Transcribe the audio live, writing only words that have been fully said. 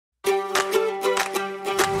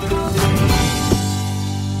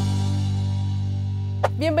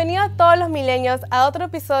Bienvenido a todos los millennials a otro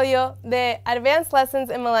episodio de Advanced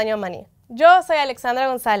Lessons in Millennial Money. Yo soy Alexandra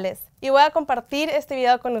González y voy a compartir este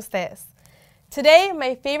video con ustedes. Today,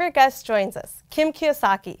 my favorite guest joins us, Kim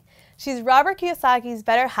Kiyosaki. She's Robert Kiyosaki's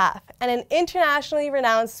better half and an internationally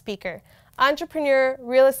renowned speaker, entrepreneur,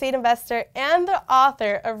 real estate investor, and the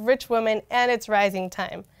author of Rich Woman and It's Rising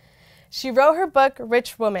Time. She wrote her book,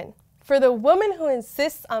 Rich Woman, for the woman who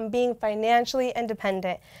insists on being financially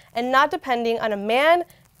independent and not depending on a man,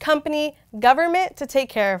 company, government to take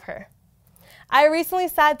care of her. I recently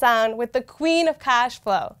sat down with the queen of cash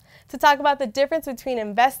flow to talk about the difference between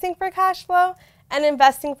investing for cash flow and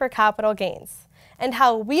investing for capital gains, and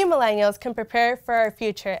how we millennials can prepare for our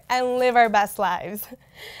future and live our best lives.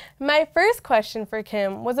 My first question for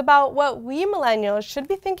Kim was about what we millennials should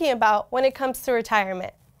be thinking about when it comes to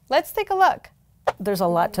retirement. Let's take a look. There's a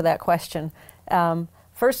lot to that question.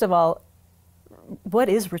 First of all, what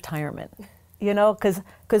is retirement? You know,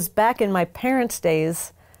 because back in my parents'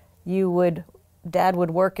 days, Dad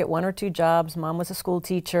would work at one or two jobs, Mom was a school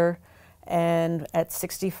teacher, and at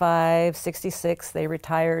 65, 66, they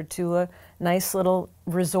retired to a nice little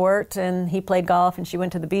resort, and he played golf, and she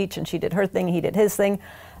went to the beach, and she did her thing, he did his thing.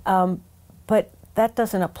 But that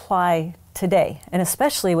doesn't apply today, and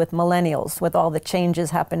especially with millennials, with all the changes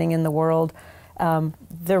happening in the world.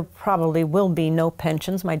 There probably will be no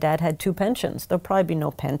pensions. My dad had 2 pensions. There'll probably be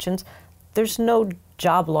no pensions. There's no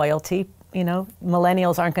job loyalty. You know,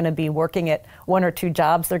 millennials aren't going to be working at 1 or 2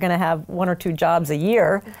 jobs. They're going to have 1 or 2 jobs a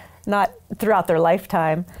year, not throughout their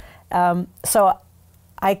lifetime. So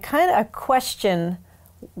I kind of question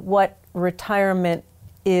what retirement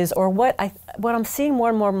is, or what I'm seeing more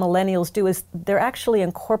and more millennials do is they're actually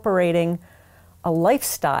incorporating a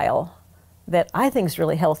lifestyle that I think is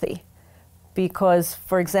really healthy. Because,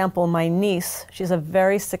 for example, my niece, she's a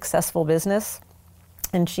very successful business,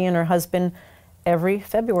 and she and her husband, every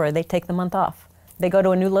February, they take the month off. They go to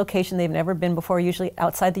a new location they've never been before, usually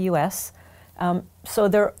outside the U.S. So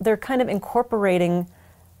they're kind of incorporating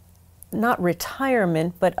not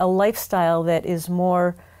retirement, but a lifestyle that has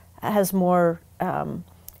more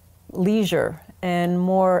leisure and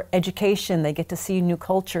more education. They get to see new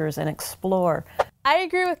cultures and explore. I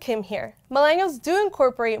agree with Kim here. Millennials do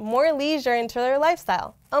incorporate more leisure into their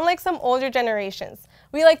lifestyle, unlike some older generations.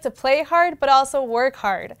 We like to play hard, but also work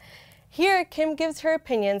hard. Here, Kim gives her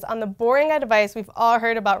opinions on the boring advice we've all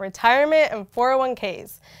heard about retirement and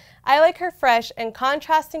 401ks. I like her fresh and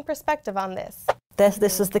contrasting perspective on this.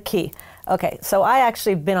 This is the key. Okay, so I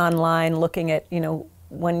actually been online looking at,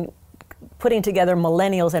 when putting together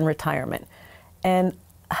millennials and retirement. And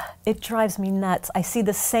it drives me nuts. I see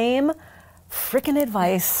the same freaking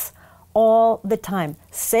advice all the time.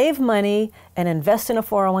 Save money and invest in a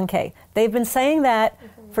 401k. They've been saying that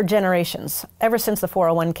for generations, ever since the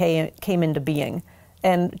 401k came into being.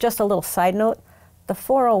 And just a little side note, the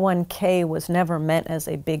 401k was never meant as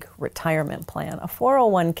a big retirement plan. A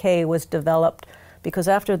 401k was developed because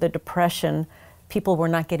after the Depression, people were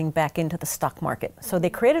not getting back into the stock market. So they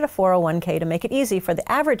created a 401k to make it easy for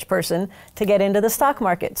the average person to get into the stock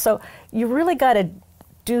market. So you really got to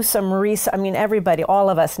do some research. I mean, everybody, all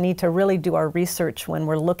of us need to really do our research when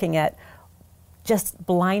we're looking at just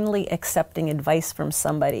blindly accepting advice from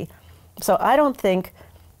somebody. So I don't think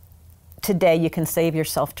today you can save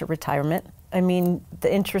yourself to retirement. I mean,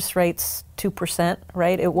 the interest rate's 2%,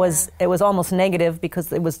 right? It was almost negative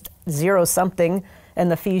because it was 0 something,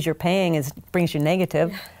 and the fees you're paying brings you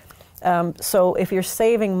negative. So if you're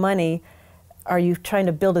saving money, are you trying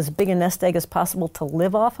to build as big a nest egg as possible to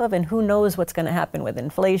live off of? And who knows what's going to happen with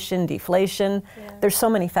inflation, deflation? Yeah. There's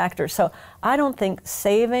so many factors. So I don't think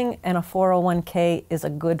saving and a 401k is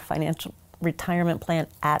a good financial retirement plan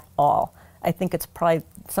at all. I think it's probably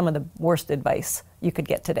some of the worst advice you could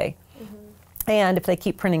get today. And if they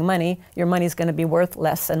keep printing money, your money's going to be worth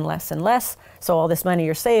less and less and less. So all this money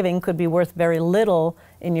you're saving could be worth very little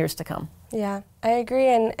in years to come. Yeah, I agree.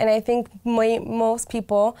 And I think most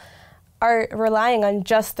people are relying on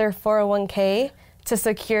just their 401k to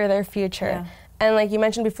secure their future. Yeah. And like you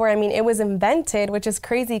mentioned before, I mean, it was invented, which is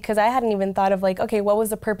crazy because I hadn't even thought of okay, what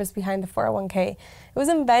was the purpose behind the 401k? It was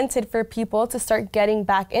invented for people to start getting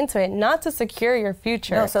back into it, not to secure your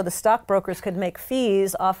future. No, so the stockbrokers could make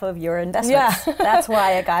fees off of your investments. Yeah. That's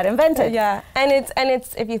why it got invented. Yeah, and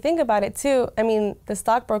it's if you think about it too, I mean, the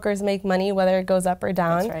stockbrokers make money whether it goes up or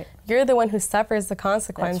down. That's right. You're the one who suffers the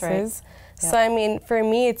consequences. That's right. Yep. So I mean, for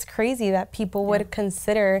me, it's crazy that people would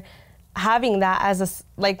consider having that as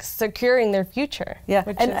securing their future. Yeah,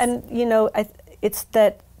 and it's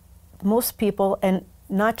that most people, and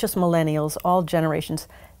not just millennials, all generations,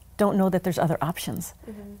 don't know that there's other options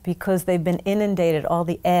because they've been inundated, all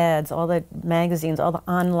the ads, all the magazines, all the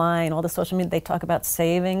online, all the social media. They talk about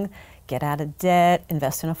saving, get out of debt,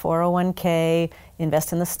 invest in a 401k,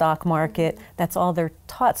 invest in the stock market. That's all they're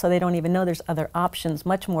taught, so they don't even know there's other options,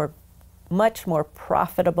 much more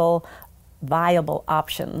profitable, viable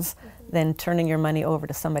options than turning your money over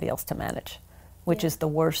to somebody else to manage, which is the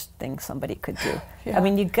worst thing somebody could do. Yeah. I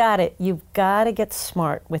mean, you've got to get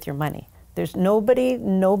smart with your money. There's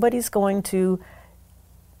nobody's going to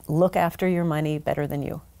look after your money better than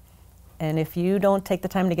you. And if you don't take the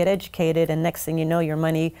time to get educated, and next thing you know, your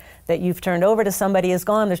money that you've turned over to somebody is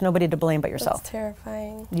gone, there's nobody to blame but yourself. That's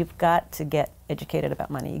terrifying. You've got to get educated about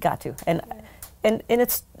money. You got to. And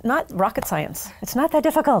it's not rocket science. It's not that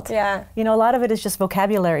difficult. Yeah. You know, a lot of it is just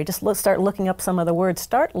vocabulary. Just start looking up some of the words.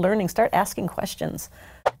 Start learning. Start asking questions.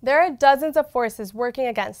 There are dozens of forces working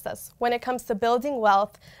against us when it comes to building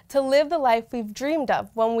wealth to live the life we've dreamed of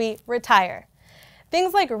when we retire.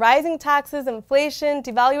 Things like rising taxes, inflation,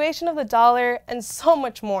 devaluation of the dollar, and so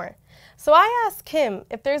much more. So I asked Kim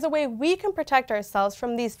if there's a way we can protect ourselves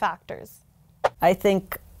from these factors. I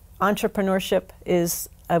think entrepreneurship is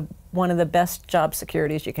one of the best job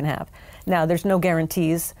securities you can have. Now, there's no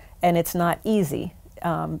guarantees, and it's not easy,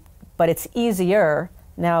 but it's easier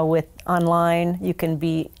now with online. You can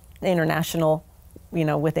be international,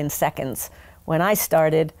 within seconds. When I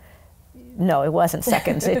started, no, it wasn't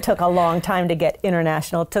seconds. It took a long time to get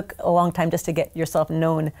international. It took a long time just to get yourself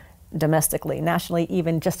known domestically, nationally,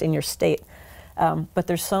 even just in your state. But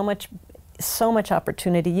there's so much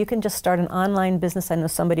opportunity. You can just start an online business. I know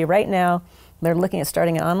somebody right now, they're looking at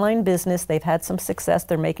starting an online business. They've had some success.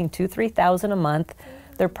 They're making $2,000-3,000 a month.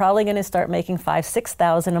 They're probably going to start making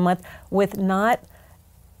 $5,000-6,000 a month with not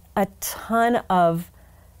a ton of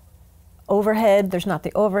overhead. There's not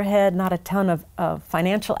the overhead, not a ton of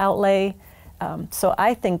financial outlay. So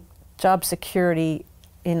I think job security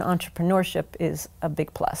in entrepreneurship is a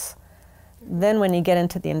big plus. Then when you get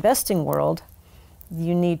into the investing world,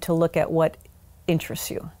 you need to look at what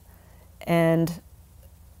interests you. And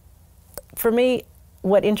for me,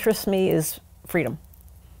 what interests me is freedom.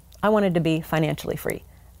 I wanted to be financially free.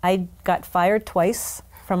 I got fired twice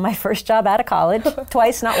from my first job out of college.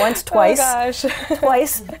 Twice, not once, twice. Oh gosh.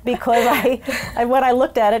 Twice, because when I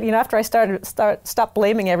looked at it, after I stopped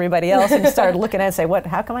blaming everybody else and started looking at it and say,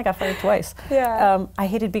 how come I got fired twice? Yeah. I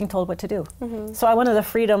hated being told what to do. So I wanted the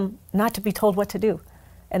freedom not to be told what to do.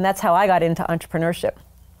 And that's how I got into entrepreneurship.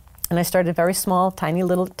 And I started very small, tiny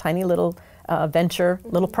little venture.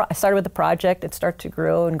 I started with a project. It started to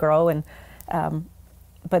grow and grow,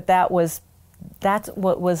 but that's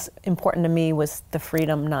what was important to me, was the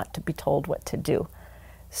freedom not to be told what to do.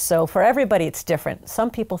 So for everybody, it's different. Some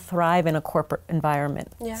people thrive in a corporate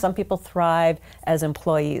environment. Yeah. Some people thrive as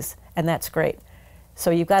employees, and that's great.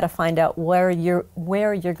 So you've got to find out where you're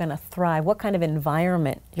going to thrive, what kind of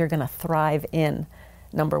environment you're going to thrive in.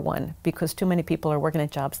 Number one, because too many people are working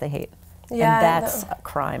at jobs they hate. Yeah, and that's a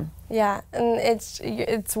crime. Yeah, and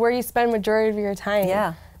it's where you spend majority of your time.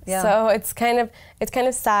 Yeah. So it's kind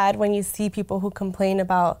of sad when you see people who complain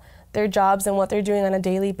about their jobs and what they're doing on a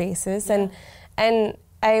daily basis. Yeah. And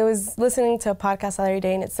I was listening to a podcast the other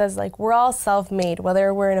day, and it says, we're all self-made,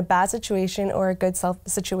 whether we're in a bad situation or a good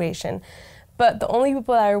situation. But the only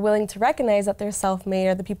people that are willing to recognize that they're self-made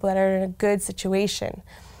are the people that are in a good situation.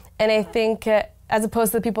 And I think as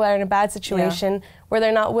opposed to the people that are in a bad situation, where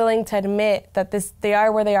they're not willing to admit that they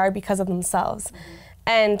are where they are because of themselves.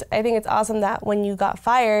 And I think it's awesome that when you got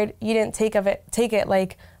fired, you didn't take it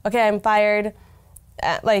like, okay, I'm fired,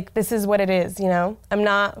 this is what it is, I'm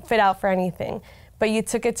not fit out for anything. But you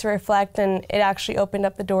took it to reflect, and it actually opened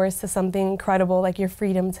up the doors to something incredible like your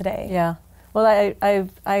freedom today. Yeah. Well,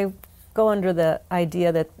 I go under the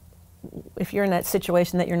idea that if you're in that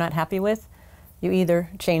situation that you're not happy with, you either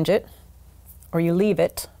change it or you leave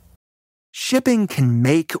it. Shipping can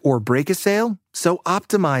make or break a sale, so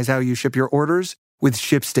optimize how you ship your orders with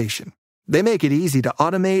ShipStation. They make it easy to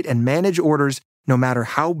automate and manage orders no matter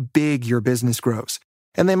how big your business grows.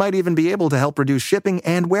 And they might even be able to help reduce shipping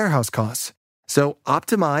and warehouse costs. So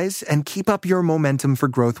optimize and keep up your momentum for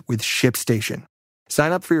growth with ShipStation.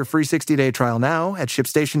 Sign up for your free 60-day trial now at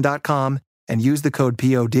ShipStation.com and use the code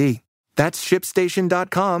POD. That's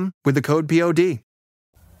ShipStation.com with the code POD.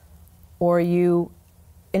 Or you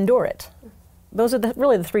endure it. Those are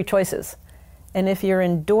really the three choices. And if you're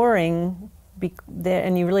enduring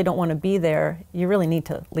and you really don't want to be there, you really need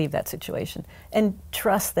to leave that situation and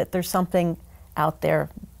trust that there's something out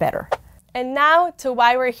there better. And now to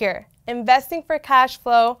why we're here, investing for cash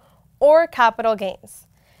flow or capital gains.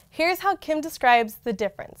 Here's how Kim describes the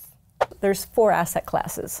difference. There's 4 asset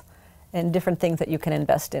classes, and different things that you can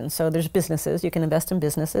invest in. So there's businesses. You can invest in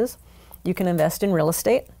businesses. You can invest in real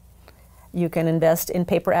estate. You can invest in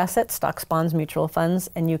paper assets, stocks, bonds, mutual funds,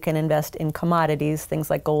 and you can invest in commodities, things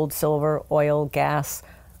like gold, silver, oil, gas,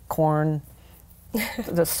 corn,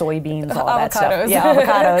 the soybeans, all that stuff. Yeah,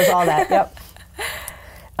 avocados, all that,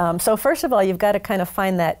 yep. So first of all, you've got to kind of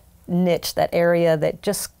find that niche, that area that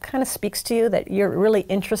just kind of speaks to you, that you're really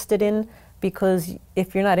interested in, because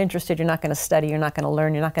if you're not interested, you're not going to study, you're not going to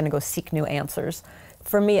learn, you're not going to go seek new answers.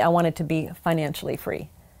 For me, I wanted to be financially free,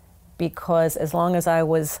 because as long as I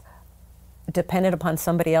was dependent upon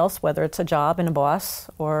somebody else, whether it's a job and a boss,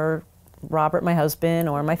 or Robert, my husband,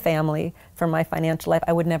 or my family, for my financial life,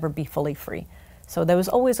 I would never be fully free. So there was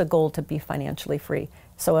always a goal to be financially free.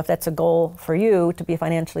 So if that's a goal for you to be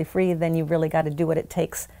financially free, then you really got to do what it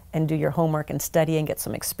takes and do your homework and study and get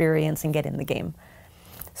some experience and get in the game.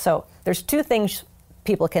 So there's two things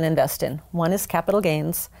people can invest in. One is capital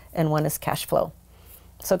gains and one is cash flow.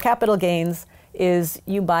 So capital gains is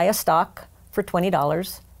you buy a stock for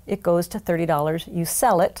 $20, it goes to $30, you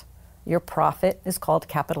sell it, your profit is called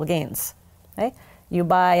capital gains. Okay? You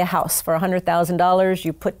buy a house for $100,000,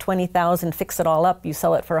 you put $20,000, fix it all up, you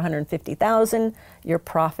sell it for $150,000, your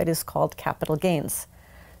profit is called capital gains.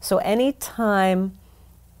 So any time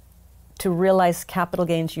to realize capital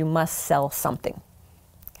gains, you must sell something.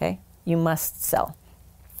 Okay? You must sell.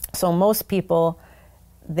 So most people,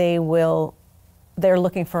 they're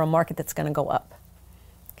looking for a market that's going to go up.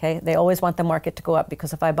 Okay? They always want the market to go up,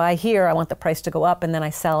 because if I buy here, I want the price to go up, and then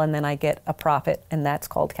I sell, and then I get a profit, and that's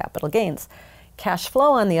called capital gains. Cash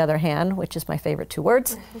flow, on the other hand, which is my favorite two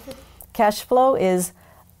words, cash flow is,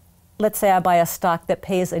 let's say I buy a stock that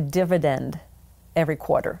pays a dividend every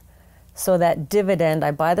quarter. So that dividend, I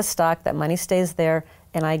buy the stock, that money stays there,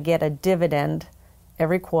 and I get a dividend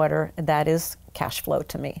every quarter. That is cash flow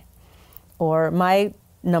to me. Or my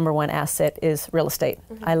number one asset is real estate.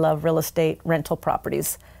 I love real estate, rental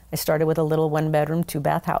properties. I started with a little 1-bedroom,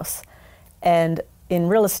 2-bath house. And in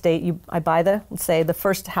real estate, I buy the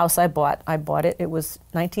first house I bought it, it was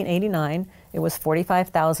 1989, it was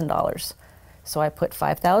 $45,000. So I put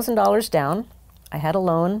 $5,000 down, I had a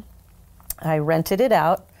loan, I rented it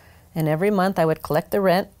out, and every month I would collect the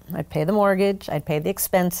rent, I'd pay the mortgage, I'd pay the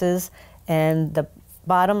expenses, and the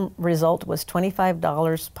bottom result was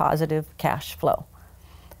 $25 positive cash flow.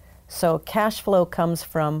 So cash flow comes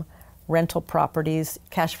from rental properties.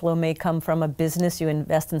 Cash flow may come from a business. You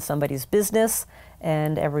invest in somebody's business,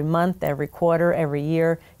 and every month, every quarter, every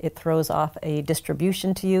year, it throws off a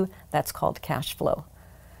distribution to you. That's called cash flow.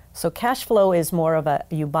 So cash flow is more of a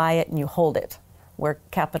you buy it and you hold it, where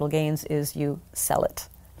capital gains is you sell it.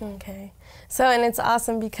 Okay. So, and it's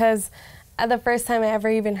awesome because the first time I ever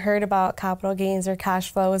even heard about capital gains or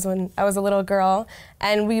cash flow was when I was a little girl,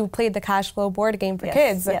 and we played the cash flow board game for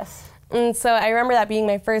kids. Yes. And so I remember that being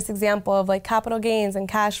my first example of like capital gains and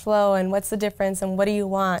cash flow and what's the difference and what do you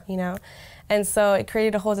want, you know? And so it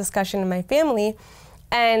created a whole discussion in my family.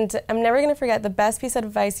 And I'm never going to forget the best piece of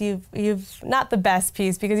advice you've not the best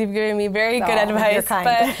piece because you've given me very good advice, you're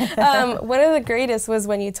kind. But one of the greatest was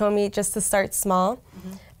when you told me just to start small.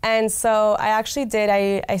 Mm-hmm. And so I actually did.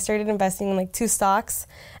 I started investing in like 2 stocks,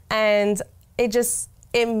 and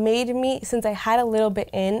it made me, since I had a little bit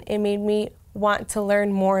in, it made me want to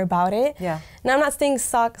learn more about it. Yeah. Now I'm not saying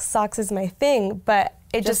stocks is my thing, but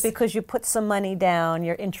it just because you put some money down,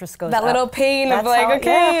 your interest goes that up. little pain of like,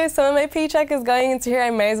 some of my paycheck is going into here, I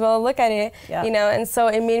might as well look at it, you know. And so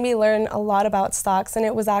it made me learn a lot about stocks, and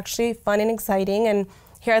it was actually fun and exciting. And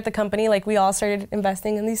here at the company, like we all started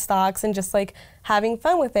investing in these stocks and just like having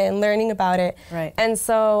fun with it and learning about it. Right. And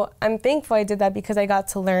so I'm thankful I did that because I got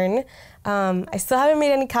to learn. I still haven't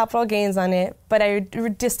made any capital gains on it, but I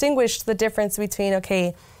distinguished the difference between,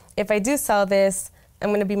 okay, if I do sell this, I'm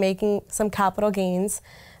going to be making some capital gains,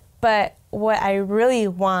 but what I really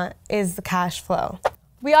want is the cash flow.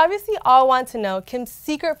 We obviously all want to know Kim's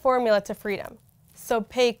secret formula to freedom, so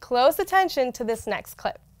pay close attention to this next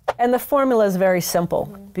clip. And the formula is very simple,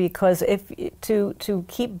 because if to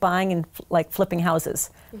keep buying and like flipping houses,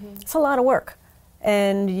 it's a lot of work,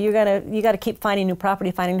 and you gotta keep finding new property.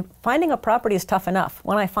 Finding a property is tough enough.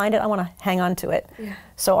 When I find it, I want to hang on to it. Yeah.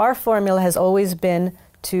 So our formula has always been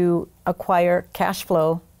to acquire cash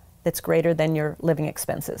flow that's greater than your living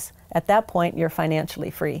expenses. At that point, you're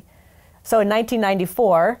financially free. So in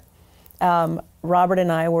 1994, Robert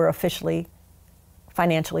and I were officially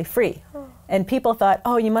financially free. Oh. And people thought,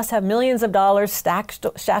 oh, you must have millions of dollars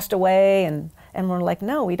stashed away. And we're like,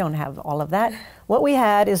 no, we don't have all of that. What we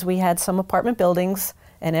had is we had some apartment buildings,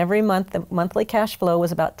 and every month, the monthly cash flow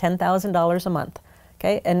was about $10,000 a month.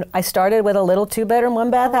 Okay, and I started with a little 2-bedroom,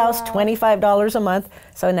 1-bath house, $25 a month.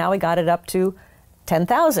 So now we got it up to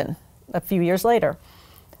 $10,000 a few years later.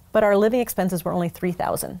 But our living expenses were only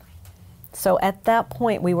 $3,000. So at that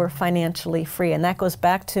point, we were financially free. And that goes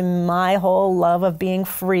back to my whole love of being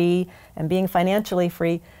free and being financially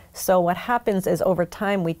free. So what happens is over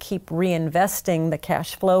time, we keep reinvesting the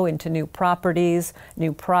cash flow into new properties,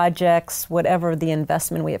 new projects, whatever the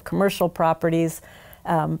investment. We have commercial properties,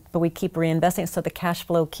 but we keep reinvesting, so the cash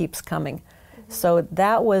flow keeps coming. So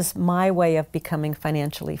that was my way of becoming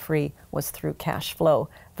financially free, was through cash flow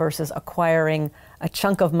versus acquiring a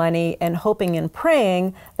chunk of money and hoping and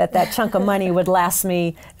praying that that chunk of money would last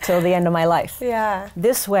me till the end of my life. Yeah.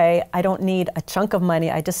 This way, I don't need a chunk of money.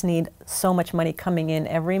 I just need so much money coming in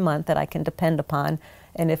every month that I can depend upon.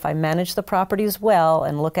 And if I manage the properties well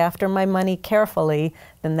and look after my money carefully,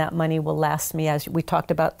 then that money will last me, as we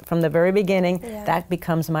talked about from the very beginning. Yeah. That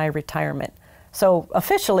becomes my retirement. So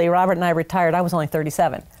officially, Robert and I retired. I was only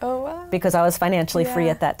 37. Oh, wow. Because I was financially free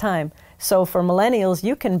at that time. So for millennials,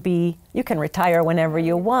 you can retire whenever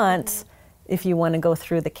you want if you want to go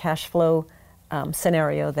through the cash flow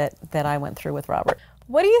scenario that I went through with Robert.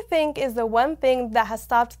 What do you think is the one thing that has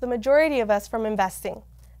stopped the majority of us from investing?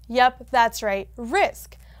 Yep, that's right,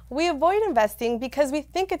 risk. We avoid investing because we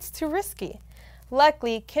think it's too risky.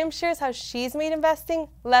 Luckily, Kim shares how she's made investing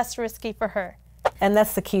less risky for her. And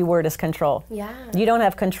that's the key word, is control. Yeah. You don't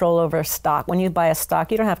have control over a stock. When you buy a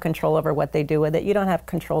stock, you don't have control over what they do with it. You don't have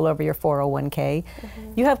control over your 401k.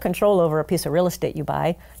 You have control over a piece of real estate you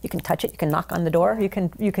buy. You can touch it, you can knock on the door, you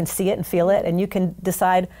can see it and feel it, and you can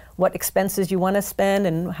decide what expenses you want to spend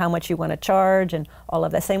and how much you want to charge and all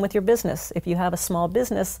of that. Same with your business. If you have a small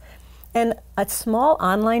business, and a small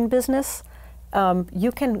online business,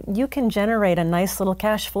 you can generate a nice little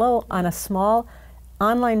cash flow on a small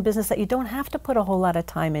online business that you don't have to put a whole lot of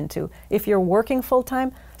time into. If you're working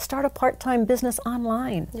full-time, start a part-time business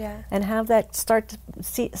online. Yeah. And have that start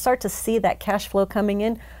to see that cash flow coming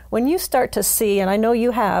in. When you start to see, and I know you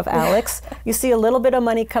have, Alex, you see a little bit of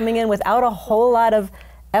money coming in without a whole lot of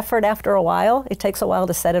effort after a while. It takes a while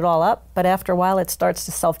to set it all up, but after a while it starts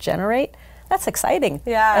to self-generate. That's exciting.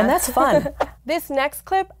 Yeah. And that's fun. This next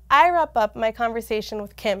clip, I wrap up my conversation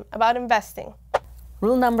with Kim about investing.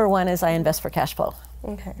 Rule number 1 is I invest for cash flow.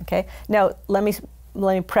 Okay. Now, let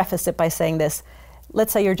me preface it by saying this.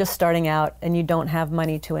 Let's say you're just starting out and you don't have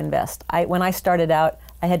money to invest. When I started out,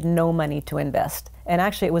 I had no money to invest. And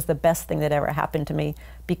actually, it was the best thing that ever happened to me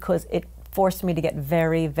because it forced me to get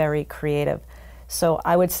very, very creative. So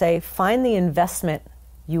I would say find the investment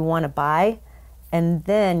you want to buy, and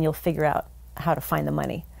then you'll figure out how to find the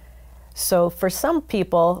money. So for some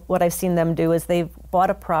people, what I've seen them do is they've bought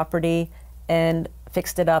a property and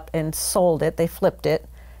fixed it up and sold it, they flipped it,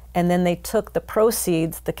 and then they took the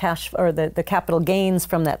proceeds, the cash or the capital gains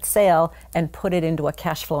from that sale, and put it into a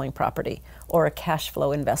cash flowing property or a cash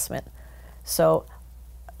flow investment. So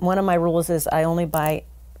one of my rules is I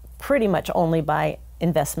pretty much only buy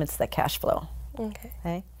investments that cash flow.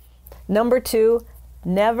 Okay. Number 2,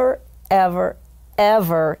 never, ever,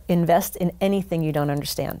 ever invest in anything you don't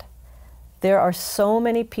understand. There are so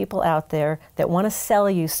many people out there that want to sell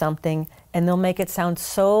you something, and they'll make it sound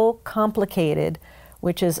so complicated,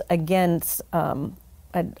 which is, again,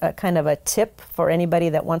 a kind of a tip for anybody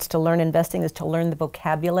that wants to learn investing, is to learn the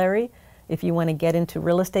vocabulary. If you want to get into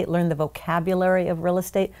real estate, learn the vocabulary of real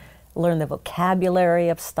estate, learn the vocabulary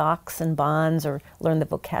of stocks and bonds, or learn the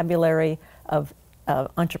vocabulary of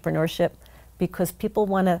entrepreneurship, because people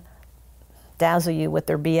want to dazzle you with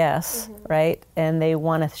their BS, right? And they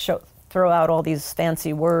want to throw out all these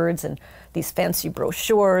fancy words and these fancy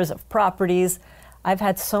brochures of properties. I've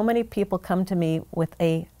had so many people come to me with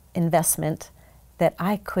a investment that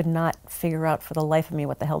I could not figure out for the life of me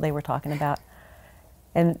what the hell they were talking about.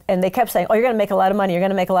 And they kept saying, oh, you're going to make a lot of money, you're going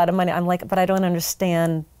to make a lot of money. I'm like, but I don't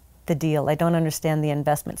understand the deal. I don't understand the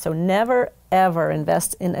investment. So never, ever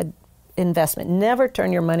invest in an investment. Never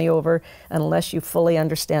turn your money over unless you fully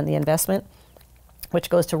understand the investment, which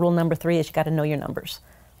goes to rule number 3, is you got to know your numbers.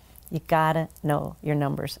 You gotta know your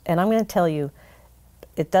numbers. And I'm gonna tell you,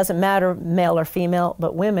 it doesn't matter male or female,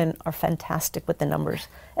 but women are fantastic with the numbers.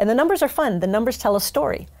 And the numbers are fun. The numbers tell a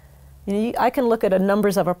story. You know, I can look at the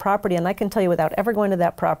numbers of a property and I can tell you without ever going to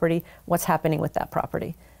that property what's happening with that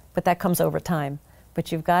property. But that comes over time.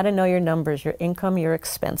 But you've got to know your numbers, your income, your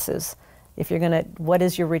expenses. What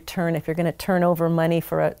is your return? If you're gonna turn over money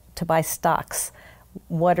to buy stocks,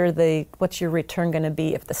 what's your return going to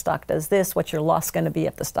be if the stock does this? What's your loss going to be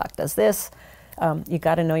if the stock does this? You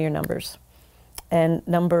got to know your numbers. And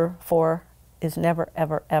number 4 is never,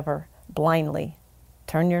 ever, ever blindly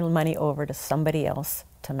turn your money over to somebody else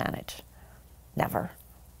to manage. Never.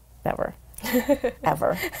 ever.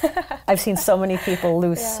 Ever. I've seen so many people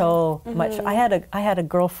lose so much. I had a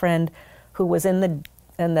girlfriend who was in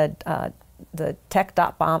the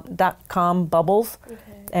tech.com bubbles,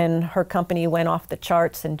 and her company went off the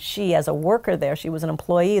charts, and she, as a worker there, she was an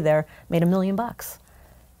employee there, made $1 million.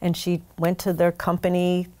 And she went to their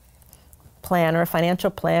company planner, financial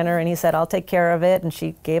planner, and he said, I'll take care of it, and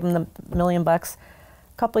she gave him the $1 million. A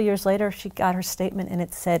couple of years later, she got her statement, and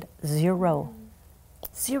it said zero.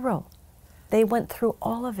 Zero. They went through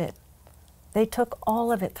all of it. They took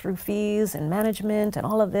all of it through fees and management and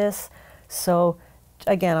all of this. So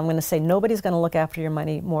again, I'm going to say nobody's going to look after your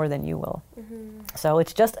money more than you will. So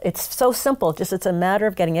it's so simple. It's a matter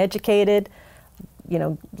of getting educated,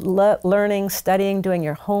 learning, studying, doing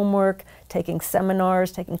your homework, taking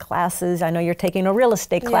seminars, taking classes. I know you're taking a real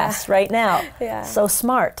estate class right now. So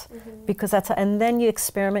smart, because and then you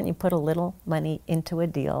experiment, you put a little money into a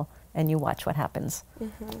deal, and you watch what happens.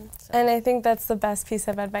 And I think that's the best piece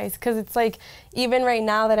of advice, because it's like, even right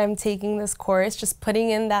now that I'm taking this course, just putting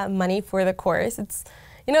in that money for the course, it's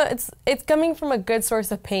coming from a good source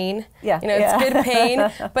of pain. It's good pain,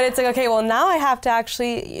 but it's like, okay, well, now I have to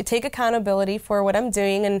actually take accountability for what I'm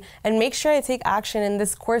doing and make sure I take action, and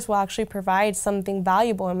this course will actually provide something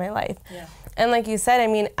valuable in my life. And like you said, I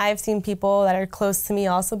mean, I've seen people that are close to me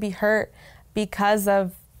also be hurt because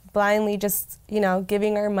of blindly just,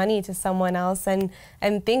 giving our money to someone else and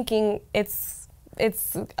thinking it's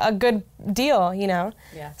a good deal,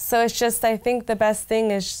 So it's just, I think the best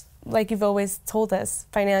thing is, like you've always told us,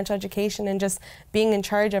 financial education and just being in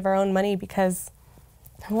charge of our own money, because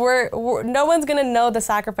no one's going to know the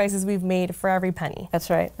sacrifices we've made for every penny. That's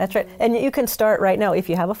right. And you can start right now. If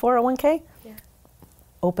you have a 401k,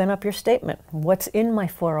 open up your statement. What's in my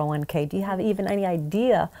 401k? Do you have even any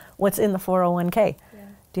idea what's in the 401k?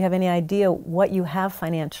 Do you have any idea what you have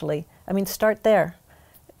financially? I mean, start there.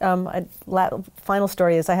 Final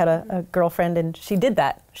story is I had a girlfriend, and she did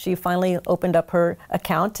that. She finally opened up her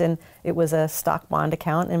account, and it was a stock bond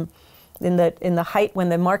account. And in the height when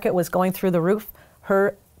the market was going through the roof,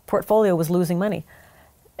 her portfolio was losing money.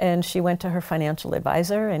 And she went to her financial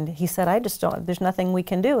advisor, and he said, there's nothing we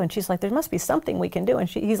can do. And she's like, there must be something we can do. And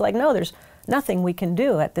he's like, no, there's nothing we can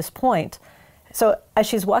do at this point. So as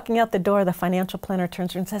she's walking out the door, the financial planner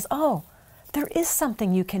turns to her and says, oh, there is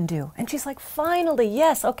something you can do. And she's like, finally,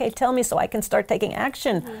 yes, okay, tell me so I can start taking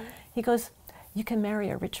action. He goes, you can marry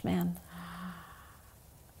a rich man.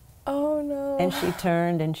 Oh, no. And she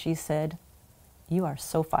turned and she said, you are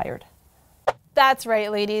so fired. That's right,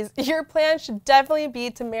 ladies. Your plan should definitely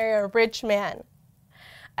be to marry a rich man.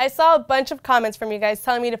 I saw a bunch of comments from you guys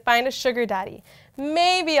telling me to find a sugar daddy.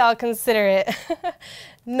 Maybe I'll consider it.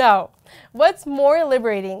 No. What's more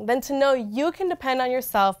liberating than to know you can depend on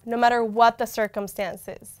yourself no matter what the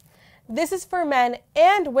circumstances? This is for men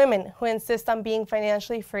and women who insist on being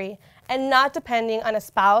financially free and not depending on a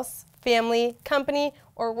spouse, family, company,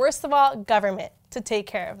 or worst of all, government to take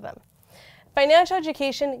care of them. Financial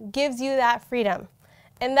education gives you that freedom.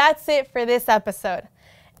 And that's it for this episode.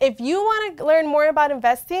 If you want to learn more about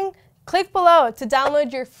investing, click below to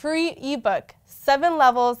download your free ebook, 7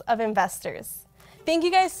 Levels of Investors. Thank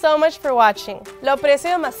you guys so much for watching. Lo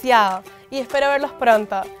aprecio demasiado y espero verlos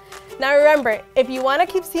pronto. Now remember, if you want to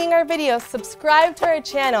keep seeing our videos, subscribe to our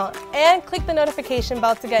channel and click the notification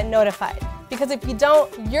bell to get notified. Because if you don't,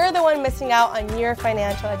 you're the one missing out on your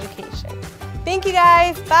financial education. Thank you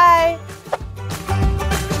guys. Bye.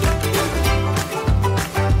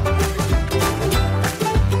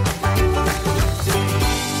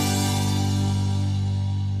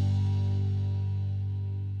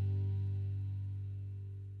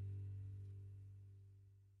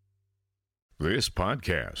 This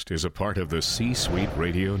podcast is a part of the C-Suite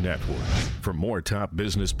Radio Network. For more top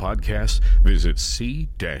business podcasts, visit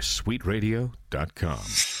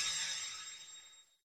c-suiteradio.com.